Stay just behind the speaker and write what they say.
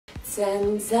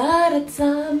Oh,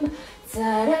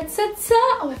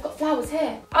 I've got flowers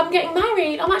here. I'm getting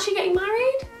married. I'm actually getting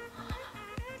married.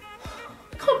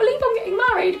 I can't believe I'm getting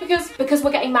married because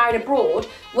we're getting married abroad.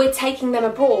 We're taking them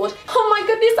abroad. Oh my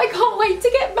goodness, I can't wait to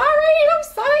get married. I'm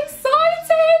so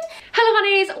excited. Hello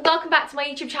honeys, welcome back to my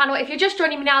YouTube channel. If you're just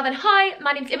joining me now, then hi,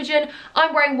 my name's Imogen.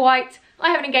 I'm wearing white. I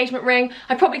have an engagement ring.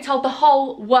 I probably told the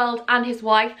whole world and his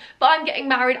wife, but I'm getting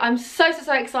married. I'm so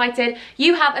excited.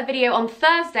 You have a video on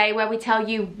Thursday where we tell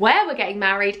you where we're getting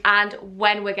married and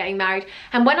when we're getting married.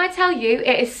 And when I tell you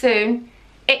it is soon,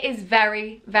 it is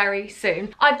very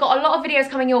soon. I've got a lot of videos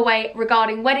coming your way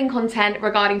regarding wedding content,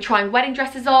 regarding trying wedding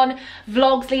dresses on,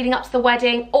 vlogs leading up to the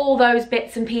wedding, all those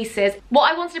bits and pieces. What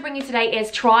I wanted to bring you today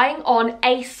is trying on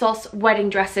ASOS wedding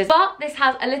dresses. But this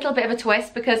has a little bit of a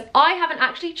twist because I haven't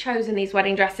actually chosen these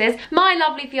wedding dresses. My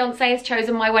lovely fiance has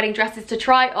chosen my wedding dresses to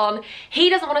try on. He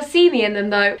doesn't want to see me in them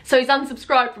though, so he's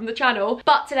unsubscribed from the channel.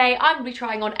 But today I'm going to be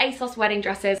trying on ASOS wedding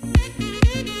dresses.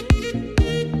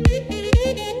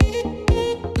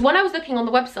 When I was looking on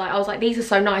the website, I was like, these are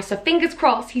so nice. So fingers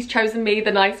crossed he's chosen me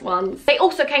the nice ones. They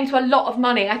also came to a lot of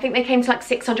money. I think they came to like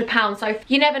 £600. So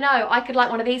you never know. I could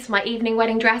like one of these for my evening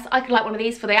wedding dress. I could like one of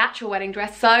these for the actual wedding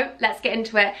dress. So let's get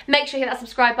into it. Make sure you hit that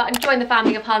subscribe button. Join the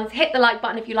family of Huns. Hit the like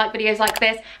button if you like videos like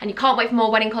this and you can't wait for more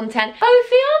wedding content. Oh,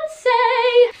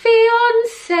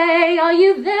 fiance, are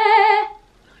you there?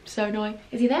 I'm so annoying.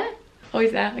 Is he there? Oh,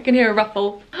 he's there. I can hear a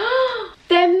ruffle.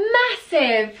 They're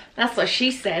massive. That's what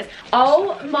she says.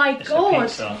 Oh my god.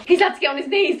 He's had to get on his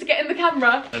knees to get in the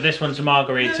camera. So this one's a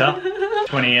margarita,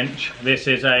 20-inch. This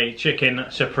is a chicken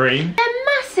supreme. They're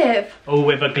massive. All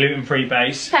with a gluten-free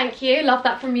base. Thank you. Love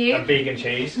that from you. And vegan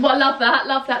cheese. Well, love that.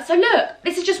 Love that. So look,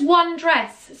 this is just one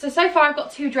dress. So far I've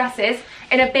got 2 dresses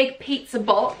in a big pizza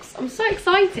box. I'm so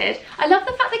excited. I love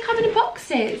the fact they come in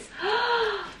boxes.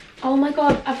 Oh my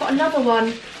god, I've got another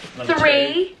one. Another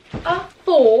 3,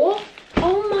 4.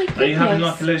 Oh my goodness. Are you having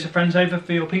like a loads of friends over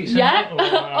for your pizza? Yeah,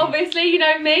 night, or, obviously, you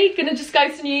know me, gonna just go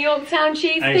to New York Town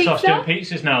cheese pizza. ASOS doing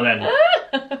pizzas now then.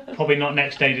 Probably not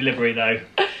next day delivery though.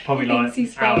 Probably like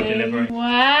hour delivery.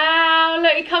 Wow,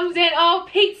 look, he comes in. Oh,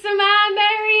 pizza man,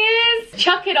 there he is.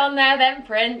 Chuck it on there then,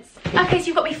 Prince. Okay, so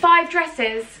you've got me 5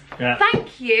 dresses. Yeah.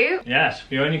 Thank you. Yes,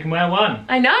 you only can wear one.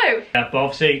 I know. Yeah, but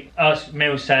obviously, as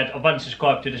Mil said, I've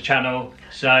unsubscribed to the channel,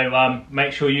 so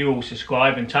make sure you all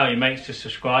subscribe and tell your mates to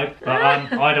subscribe. But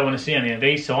I don't want to see any of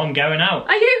these, so I'm going out.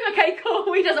 Are you? Okay,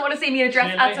 cool. He doesn't want to see me in a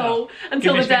dress at all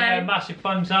until the day. Give this video a massive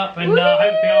thumbs up, and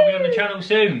hopefully I'll be on the channel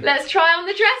soon. Let's try on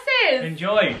the dresses.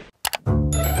 Enjoy.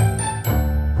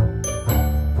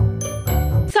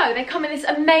 So they come in this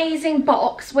amazing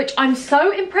box, which I'm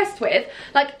so impressed with.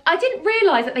 Like, I didn't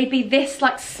realise that they'd be this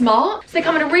like smart. So they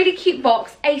come in a really cute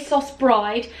box, ASOS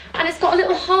Bride, and it's got a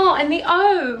little heart in the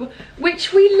O,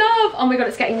 which we love. Oh my god,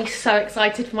 it's getting me so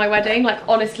excited for my wedding. Like,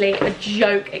 honestly, a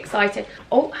joke excited.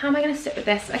 Oh, how am I going to sit with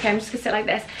this? Okay, I'm just going to sit like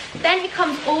this. Then it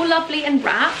comes all lovely and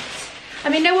wrapped. I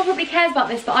mean, no one probably cares about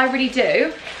this, but I really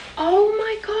do. Oh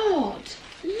my god,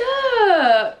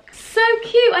 look. So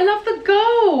cute. I love the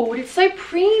gold. It's so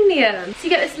premium. So you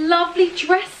get this lovely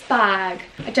dress bag.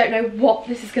 I don't know what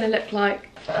this is going to look like.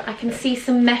 I can see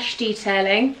some mesh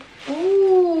detailing.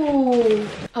 Ooh.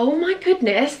 Oh my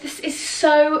goodness. This is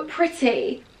so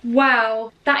pretty.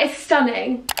 Wow, that is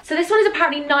stunning. So this one is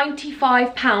apparently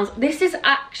 £95. This is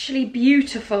actually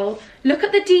beautiful. Look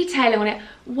at the detailing on it.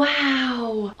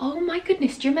 Wow. Oh my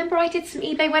goodness. Do you remember I did some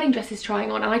eBay wedding dresses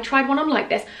trying on and I tried one on like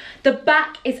this? The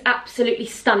back is absolutely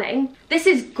stunning. This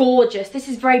is gorgeous. This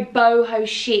is very boho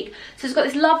chic. So it's got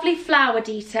this lovely flower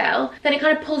detail. Then it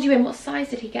kind of pulls you in. What size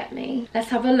did he get me? Let's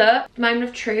have a look. Moment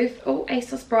of truth. Oh,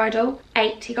 ASOS Bridal.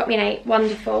 8. He got me an 8.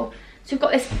 Wonderful. So we've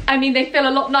got this, I mean, they feel a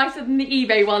lot nicer than the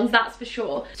eBay ones, that's for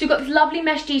sure. So we've got this lovely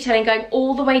mesh detailing going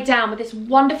all the way down with this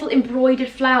wonderful embroidered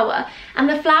flower. And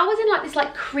the flower's in like this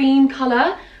like cream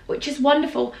colour, which is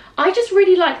wonderful. I just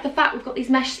really like the fact we've got these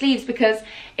mesh sleeves because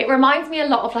it reminds me a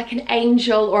lot of like an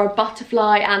angel or a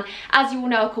butterfly, and as you all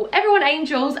know, I call everyone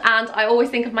angels, and I always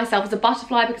think of myself as a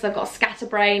butterfly because I've got a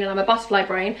scatterbrain and I'm a butterfly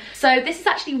brain. So this is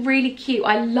actually really cute.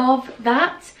 I love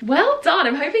that. Well done.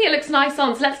 I'm hoping it looks nice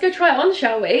on, so let's go try it on,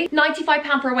 shall we?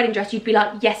 £95 for a wedding dress, you'd be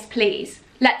like, yes please.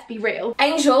 Let's be real.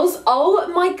 Angels, oh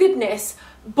my goodness.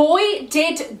 Boy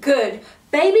did good.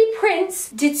 Baby Prince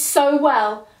did so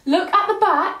well. Look at the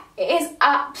back, it is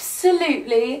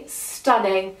absolutely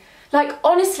stunning. Like,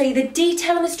 honestly, the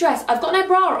detail on this dress, I've got no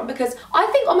bra on because I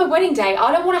think on my wedding day,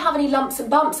 I don't want to have any lumps and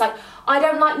bumps. Like, I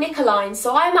don't like knickerlines,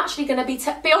 so I'm actually going to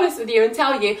be honest with you and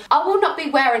tell you, I will not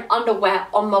be wearing underwear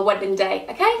on my wedding day,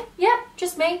 okay? Yeah,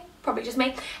 just me. Probably just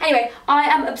me. Anyway, I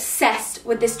am obsessed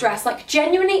with this dress. Like,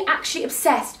 genuinely, actually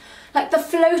obsessed. like the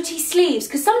floaty sleeves,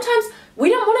 because sometimes we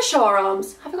don't want to show our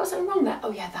arms. Have I got something wrong there?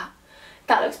 Oh yeah,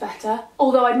 that looks better.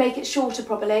 Although I'd make it shorter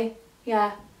probably,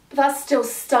 yeah. But that's still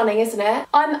stunning, isn't it?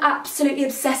 I'm absolutely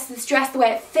obsessed with this dress, the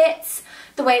way it fits,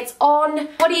 the way it's on.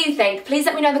 What do you think? Please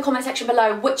let me know in the comment section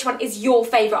below which one is your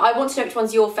favourite. I want to know which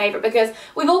one's your favourite because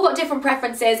we've all got different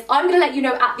preferences. I'm going to let you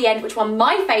know at the end which one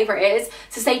my favourite is,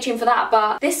 so stay tuned for that.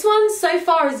 But this one so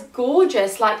far is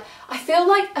gorgeous. Like, I feel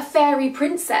like a fairy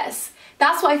princess.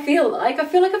 That's what I feel like. I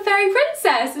feel like a fairy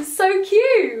princess. It's so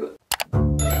cute.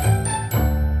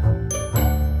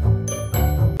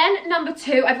 And number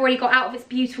 2, I've already got out of its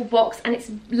beautiful box and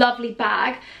its lovely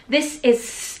bag. This is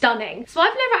stunning. So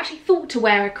I've never actually thought to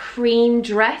wear a cream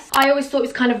dress. I always thought it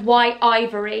was kind of white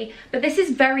ivory, but this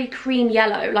is very cream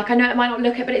yellow. Like, I know it might not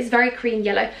look it, but it's very cream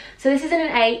yellow. So this is in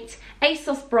an 8.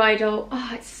 ASOS Bridal.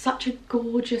 Oh, it's such a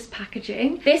gorgeous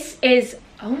packaging. This is,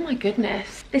 oh my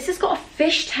goodness. This has got a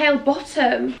fishtail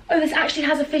bottom. Oh, this actually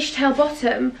has a fishtail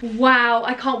bottom. Wow,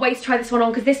 I can't wait to try this one on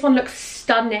because this one looks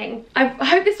stunning. I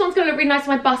hope this one's gonna look really nice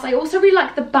on my bust. I also really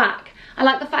like the back. I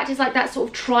like the fact it's like that sort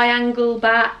of triangle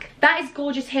back. That is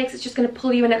gorgeous here because it's just going to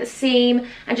pull you in at the seam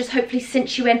and just hopefully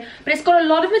cinch you in. But it's got a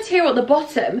lot of material at the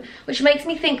bottom, which makes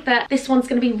me think that this one's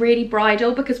going to be really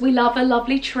bridal because we love a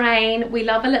lovely train. We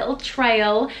love a little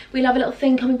trail. We love a little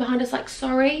thing coming behind us like,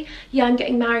 sorry, yeah, I'm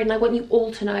getting married and I want you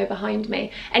all to know behind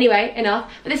me. Anyway,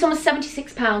 enough. But this one was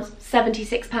 £76.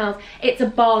 £76. It's a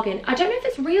bargain. I don't know if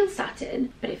it's real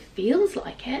satin, but it feels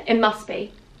like it. It must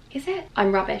be. Is it?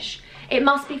 I'm rubbish. It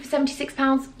must be for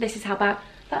 £76. This is how bad.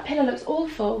 That pillow looks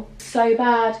awful. So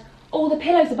bad. All the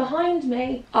pillows are behind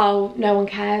me. Oh, no one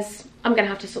cares. I'm gonna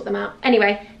have to sort them out.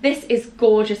 Anyway, this is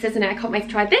gorgeous, isn't it? I can't wait to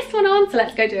try this one on, so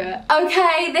let's go do it.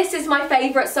 Okay, this is my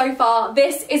favourite so far.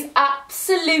 This is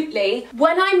absolutely,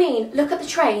 when I mean, look at the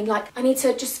train, like, I need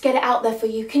to just get it out there for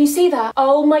you. Can you see that?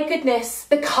 Oh my goodness.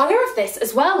 The colour of this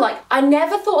as well, like, I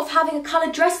never thought of having a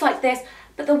coloured dress like this.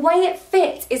 But the way it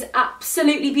fits is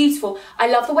absolutely beautiful. I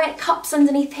love the way it cups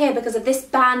underneath here because of this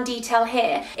band detail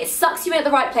here. It sucks you in at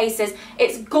the right places.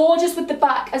 It's gorgeous with the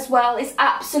back as well. It's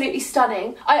absolutely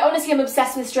stunning. I honestly am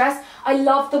obsessed with this dress. I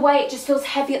love the way it just feels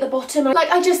heavy at the bottom. Like,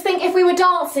 I just think if we were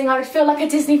dancing, I would feel like a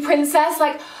Disney princess,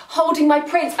 like holding my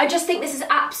prince. I just think this is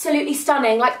absolutely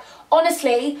stunning. Like,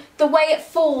 honestly, the way it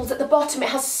falls at the bottom, it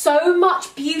has so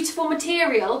much beautiful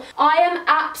material. I am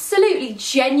absolutely,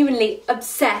 genuinely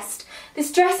obsessed. This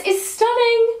dress is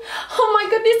stunning. Oh my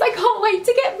goodness, I can't wait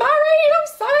to get married. I'm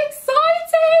so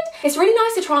excited. It's really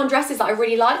nice to try on dresses that I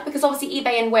really like because obviously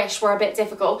eBay and Wish were a bit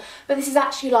difficult. But this is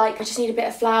actually like, I just need a bit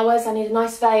of flowers. I need a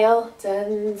nice veil.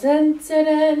 Dun, dun,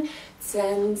 dun,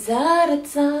 dun, dun, dun,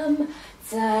 dun,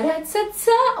 dun.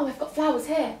 Oh, I've got flowers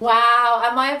here. Wow,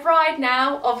 am I a bride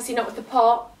now? Obviously not with the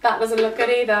pot. That doesn't look good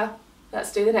either.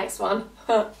 Let's do the next one.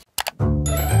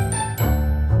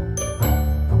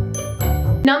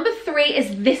 Number 3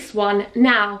 is this one.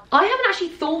 Now, I haven't actually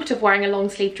thought of wearing a long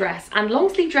sleeve dress, and long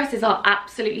sleeve dresses are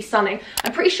absolutely stunning.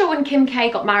 I'm pretty sure when Kim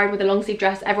K got married with a long sleeve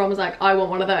dress, everyone was like, I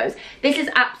want one of those. This is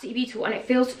absolutely beautiful and it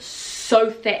feels so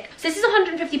thick. So this is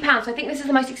 £150, so I think this is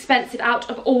the most expensive out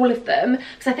of all of them,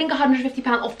 because I think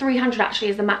 £150 or 300 actually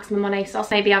is the maximum on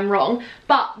ASOS. Maybe I'm wrong,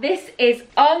 but this is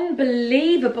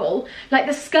unbelievable. Like,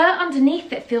 the skirt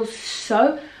underneath it feels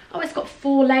so... Oh, it's got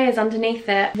 4 layers underneath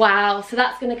it. Wow, so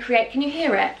that's gonna create, can you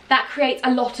hear it? That creates a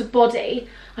lot of body.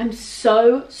 I'm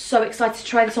so excited to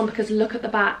try this on because look at the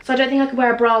back. So I don't think I could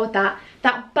wear a bra with that.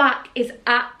 That back is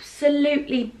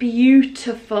absolutely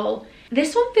beautiful.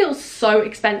 This one feels so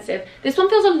expensive. This one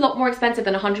feels a lot more expensive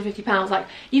than £150. Like,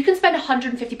 you can spend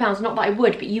 £150, not that I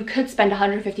would, but you could spend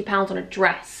 £150 on a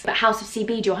dress. But House of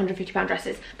CB do £150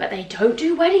 dresses, but they don't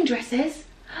do wedding dresses.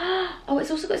 Oh,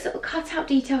 it's also got this little cutout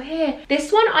detail here.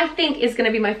 This one I think is going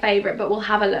to be my favourite, but we'll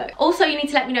have a look. Also, you need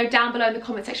to let me know down below in the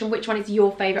comment section which one is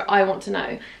your favourite. I want to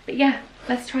know. But yeah,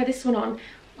 let's try this one on.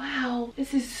 Wow,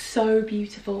 this is so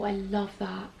beautiful. I love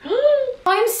that.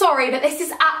 I'm sorry, but this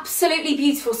is absolutely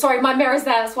beautiful. Sorry, my mirror's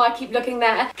there, that's why I keep looking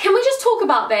there. Can we just talk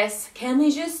about this? Can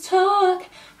we just talk?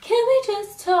 Can we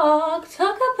just talk?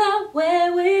 Talk about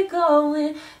where we're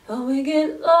going, but we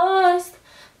get lost.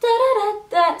 Da, da,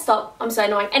 da, da. Stop, I'm so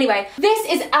annoying. Anyway, this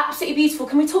is absolutely beautiful.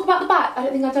 Can we talk about the back? I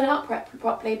don't think I've done it up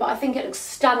properly, but I think it looks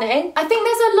stunning. I think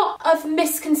there's a lot of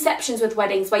misconceptions with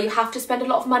weddings where you have to spend a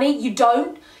lot of money. You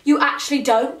don't. You actually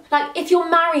don't. Like, if you're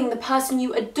marrying the person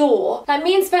you adore, like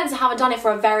me and Spencer haven't done it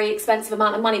for a very expensive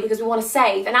amount of money because we want to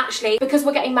save, and actually, because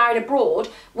we're getting married abroad,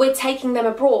 we're taking them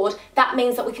abroad. That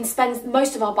means that we can spend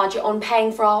most of our budget on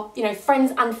paying for our, you know,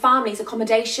 friends and family's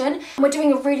accommodation. And we're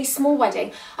doing a really small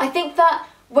wedding. I think that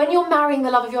when you're marrying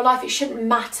the love of your life, it shouldn't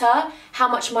matter how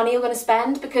much money you're going to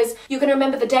spend, because you're going to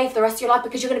remember the day for the rest of your life,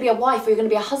 because you're going to be a wife or you're going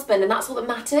to be a husband, and that's all that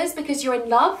matters, because you're in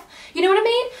love. You know what I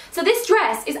mean? So this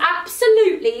dress is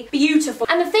absolutely beautiful.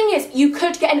 And the thing is, you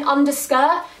could get an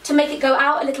underskirt to make it go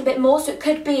out a little bit more, so it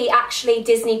could be actually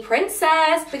Disney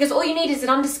princess, because all you need is an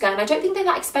underskirt. And I don't think they're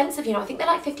that expensive, you know, I think they're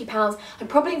like £50. I'm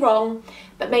probably wrong,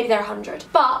 but maybe they're 100.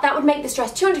 But that would make this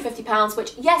dress £250,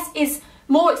 which, yes, is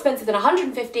more expensive than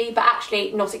 150, but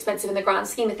actually not expensive in the grand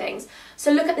scheme of things.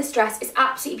 So look at this dress, it's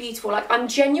absolutely beautiful. Like, I'm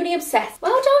genuinely obsessed.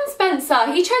 Well done,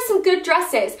 Spencer. He chose some good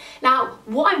dresses. Now,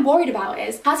 what I'm worried about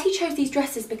is, has he chose these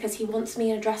dresses because he wants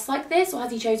me in a dress like this, or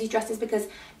has he chose these dresses because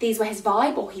these were his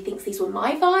vibe, or he thinks these were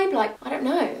my vibe? Like, I don't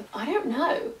know. I don't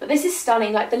know. But this is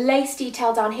stunning. Like, the lace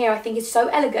detail down here I think is so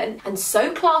elegant and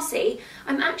so classy.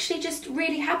 I'm actually just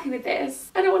really happy with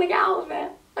this. I don't want to get out of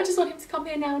it. I just want him to come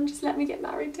here now and just let me get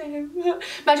married to him.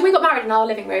 Imagine we got married in our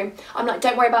living room. I'm like,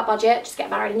 don't worry about budget, just get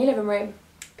married in your living room.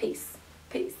 Peace.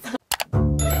 Peace.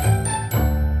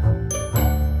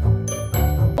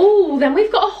 Oh, then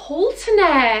we've got a halter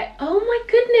neck. Oh my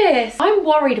goodness. I'm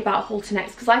worried about halter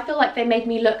necks because I feel like they make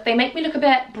me look a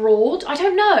bit broad. I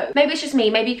don't know. Maybe it's just me.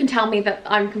 Maybe you can tell me that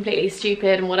I'm completely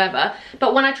stupid and whatever.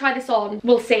 But when I try this on,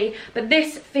 we'll see. But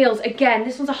this feels, again,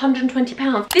 this one's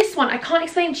 £120. This one, I can't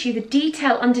explain to you the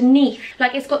detail underneath.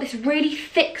 Like, it's got this really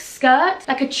thick skirt,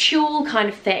 like a tulle kind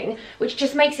of thing, which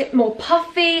just makes it more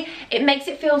puffy. It makes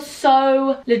it feel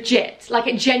so legit. Like,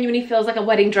 it genuinely feels like a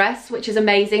wedding dress, which is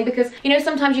amazing because, you know,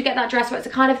 sometimes you get that dress where it's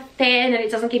a kind of thin and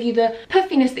it doesn't give you the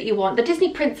puffiness that you want, the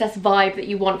Disney princess vibe that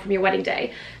you want from your wedding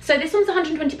day. So this one's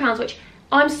 £120, which,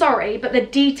 I'm sorry, but the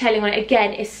detailing on it,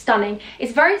 again, is stunning.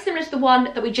 It's very similar to the one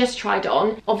that we just tried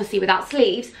on, obviously without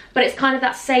sleeves, but it's kind of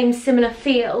that same similar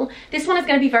feel. This one is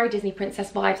going to be very Disney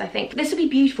princess vibes, I think. This would be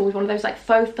beautiful with one of those like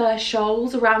faux fur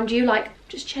shawls around you, like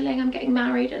just chilling, I'm getting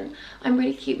married and I'm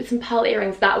really cute with some pearl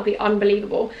earrings. That would be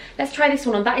unbelievable. Let's try this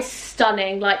one on. That is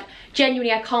stunning. Like,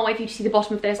 genuinely, I can't wait for you to see the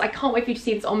bottom of this. I can't wait for you to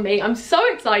see this on me. I'm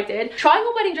so excited. Trying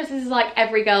on wedding dresses is like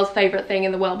every girl's favourite thing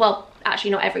in the world. Well,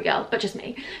 actually not every girl, but just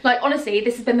me. Like, honestly,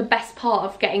 this has been the best part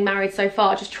of getting married so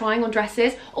far, just trying on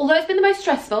dresses. Although it's been the most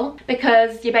stressful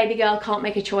because your baby girl can't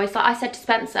make a choice. Like I said to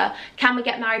Spencer, can we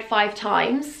get married 5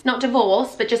 times? Not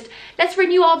divorce, but just let's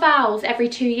renew our vows every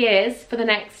 2 years for the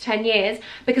next 10 years,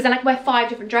 because then I can wear 5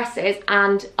 different dresses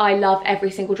and I love every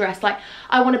single dress. Like,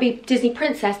 I want to be Disney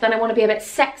princess, then I want to be a bit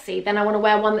sexy, then I want to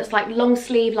wear one that's like long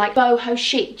sleeve, like boho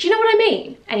chic. Do you know what I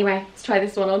mean? Anyway, let's try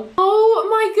this one on. Oh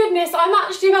my goodness, I'm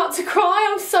actually about to cry.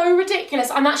 I'm so ridiculous.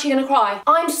 I'm actually gonna cry.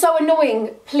 I'm so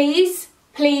annoying. Please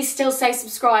still say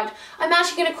subscribed. I'm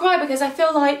actually gonna cry because I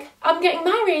feel like I'm getting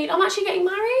married. I'm actually getting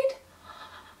married.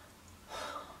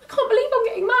 I can't believe I'm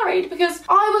getting married because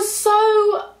I was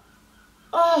so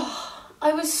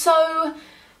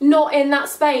not in that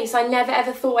space. I never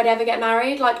ever thought I'd ever get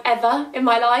married, like ever in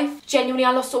my life. Genuinely,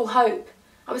 I lost all hope.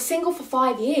 I was single for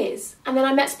 5 years and then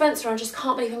I met Spencer and I just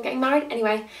can't believe I'm getting married.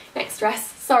 Anyway, next dress,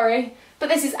 sorry. But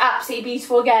this is absolutely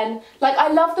beautiful again. Like, I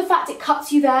love the fact it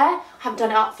cuts you there. I haven't done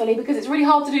it up fully because it's really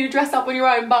hard to do your dress up on your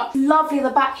own, but lovely at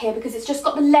the back here because it's just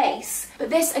got the lace.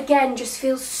 But this, again, just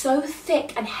feels so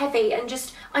thick and heavy and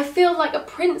just, I feel like a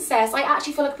princess. I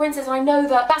actually feel like a princess, and I know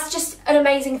that that's just an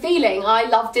amazing feeling. I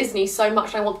love Disney so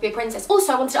much and I want to be a princess.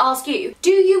 Also, I wanted to ask you,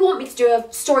 do you want me to do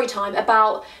a story time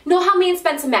about, not how me and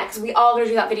Spencer met, because we are going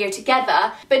to do that video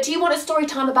together, but do you want a story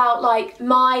time about like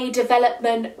my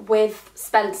development with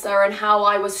Spencer and how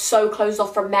I was so closed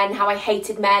off from men, how I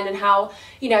hated men, and how,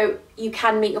 you know, you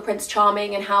can meet your Prince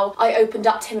Charming, and how I opened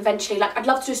up to him eventually. Like, I'd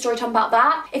love to do a story time about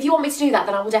that. If you want me to do that,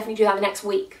 then I will definitely do that the next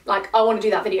week. Like, I want to do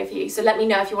that video for you, so let me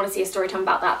know if you want to see a story time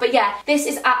about that. But yeah, this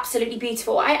is absolutely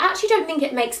beautiful. I actually don't think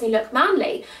it makes me look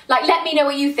manly. Like, let me know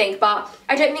what you think, but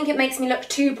I don't think it makes me look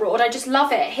too broad. I just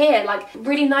love it here, like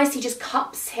really nicely just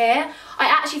cups here. I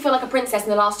actually feel like a princess in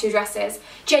the last 2 dresses.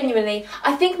 Genuinely.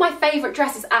 I think my favourite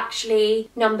dress is actually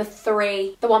number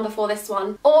 3, the one before this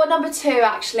one. Or number 2,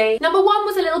 actually. Number 1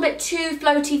 was a little bit too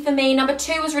floaty for me. Number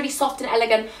 2 was really soft and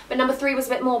elegant, but number 3 was a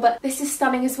bit more. But this is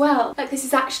stunning as well. Like, this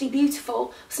is actually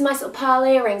beautiful. Some nice little pearl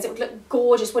earrings. It would look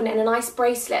gorgeous, wouldn't it? And a nice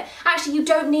bracelet. Actually, you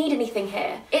don't need anything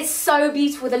here. It's so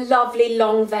beautiful with a lovely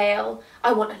long veil.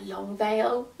 I want a long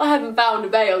veil. I haven't found a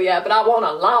veil yet, but I want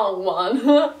a long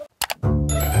one.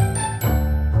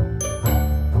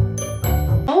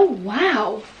 Oh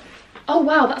wow. Oh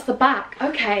wow, that's the back.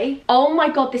 Okay. Oh my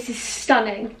god, this is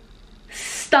stunning.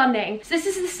 Stunning. So this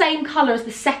is the same colour as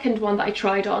the second one that I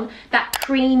tried on. That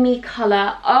creamy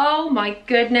colour. Oh my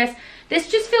goodness. This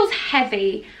just feels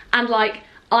heavy and like,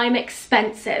 I'm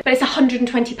expensive, but it's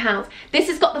 £120. This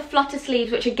has got the flutter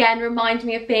sleeves, which again remind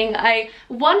me of being a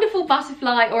wonderful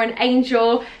butterfly or an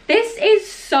angel. This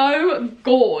is so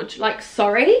gorge, like,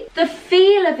 sorry. The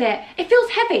feel of it, it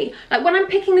feels heavy. Like when I'm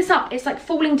picking this up, it's like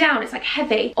falling down, it's like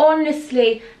heavy.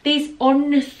 Honestly, these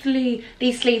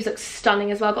sleeves look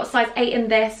stunning as well. I've got size 8 in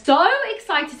this. So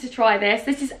excited to try this.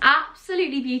 This is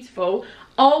absolutely beautiful.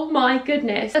 Oh my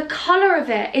goodness, the colour of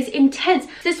it is intense.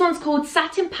 This one's called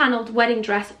Satin Panelled Wedding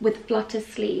Dress with Flutter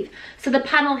Sleeve. So the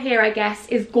panel here, I guess,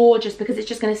 is gorgeous because it's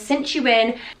just going to cinch you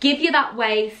in, give you that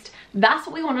waist. That's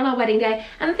what we want on our wedding day.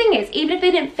 And the thing is, even if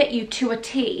they didn't fit you to a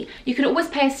T, you could always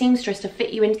pay a seamstress to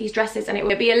fit you into these dresses and it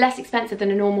would be less expensive than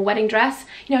a normal wedding dress.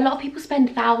 You know, a lot of people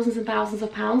spend thousands and thousands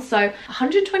of pounds, so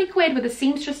 120 quid with a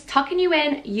seamstress tucking you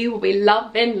in, you will be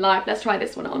loving life. Let's try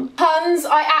this one on. Huns,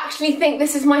 I actually think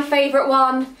this is my favourite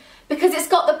one because it's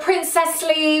got the princess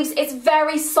sleeves, it's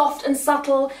very soft and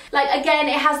subtle. Like, again,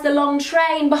 it has the long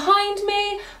train behind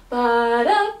me.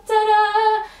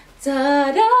 Ba-da-da-da.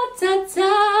 Da da da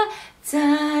da da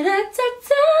da da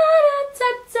da.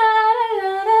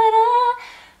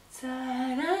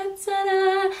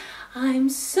 I'm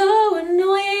so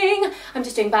annoying. I'm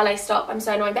just doing ballet stop. I'm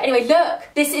so annoying. But anyway, look,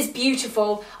 this is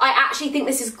beautiful. I actually think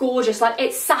this is gorgeous. Like,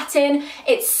 it's satin,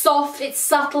 it's soft, it's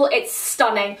subtle, it's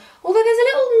stunning. Although there's a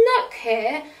little nook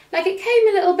here. Like, it came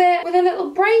a little bit with a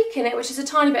little break in it, which is a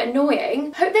tiny bit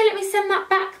annoying. Hope they let me send that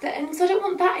back then, because I don't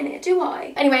want that in it, do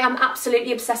I? Anyway, I'm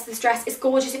absolutely obsessed with this dress. It's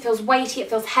gorgeous, it feels weighty, it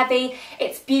feels heavy,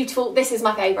 it's beautiful. This is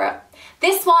my favourite.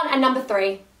 This one and number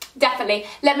 3. Definitely.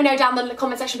 Let me know down in the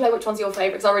comment section below which one's your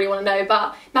favourite, because I really want to know.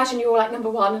 But imagine you're all like number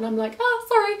 1 and I'm like, oh,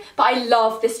 sorry. But I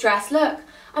love this dress. Look,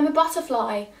 I'm a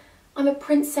butterfly. I'm a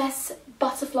princess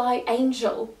butterfly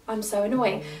angel. I'm so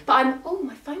annoying. But oh,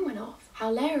 my phone went off. How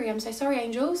Larry, I'm so sorry,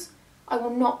 angels. I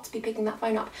will not be picking that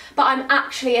phone up. But I'm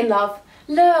actually in love.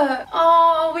 Look,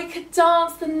 oh, we could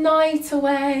dance the night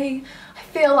away. I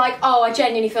feel like, oh, I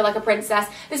genuinely feel like a princess.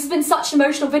 This has been such an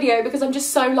emotional video because I'm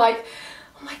just so like,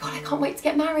 oh my God, I can't wait to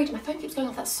get married. My phone keeps going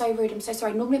off, that's so rude, I'm so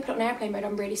sorry. Normally I put it on airplane mode,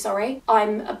 I'm really sorry.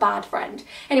 I'm a bad friend.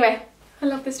 Anyway, I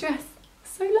love this dress,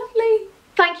 so lovely.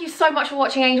 Thank you so much for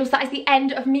watching, angels. That is the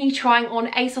end of me trying on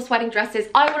ASOS wedding dresses.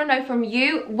 I want to know from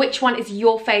you which one is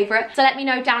your favourite. So let me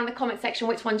know down in the comment section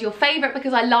which one's your favourite,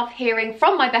 because I love hearing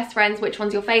from my best friends which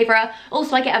one's your favourite.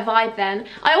 Also, I get a vibe then.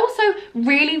 I also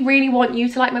really want you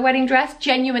to like my wedding dress,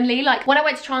 genuinely. Like, when I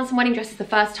went to try on some wedding dresses the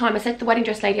first time, I said to the wedding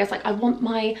dress lady, I was like, I want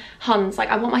my Huns, like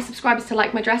I want my subscribers to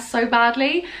like my dress so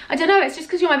badly. I don't know, it's just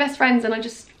because you're my best friends and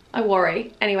I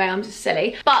worry. Anyway, I'm just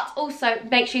silly. But also,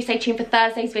 make sure you stay tuned for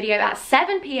Thursday's video at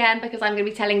 7 PM because I'm going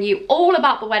to be telling you all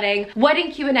about the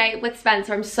wedding Q&A with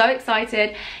Spencer. I'm so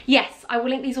excited. Yes, I will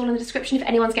link these all in the description if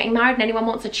anyone's getting married and anyone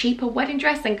wants a cheaper wedding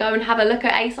dress, then go and have a look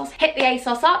at ASOS. Hit the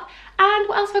ASOS up. And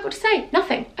what else have I got to say?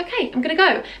 Nothing. Okay, I'm gonna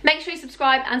go. Make sure you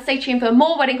subscribe and stay tuned for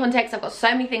more wedding content. I've got so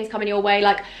many things coming your way,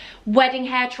 like wedding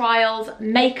hair trials,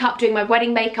 makeup, doing my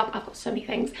wedding makeup. I've got so many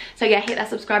things. So yeah, hit that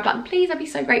subscribe button, please. I'd be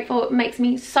so grateful. It makes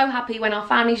me so happy when our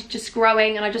family's just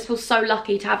growing and I just feel so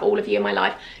lucky to have all of you in my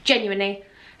life. Genuinely.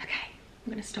 Okay,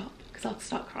 I'm gonna stop because I'll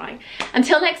start crying.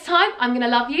 Until next time, I'm gonna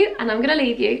love you and I'm gonna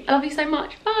leave you. I love you so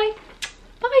much. Bye.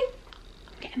 Bye.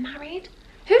 I'm getting married.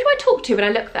 Who do I talk to when I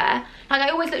look there? Like, I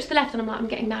always look to the left and I'm like, I'm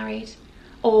getting married.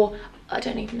 Or, I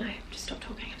don't even know. Just stop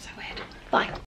talking, I'm so weird. Bye.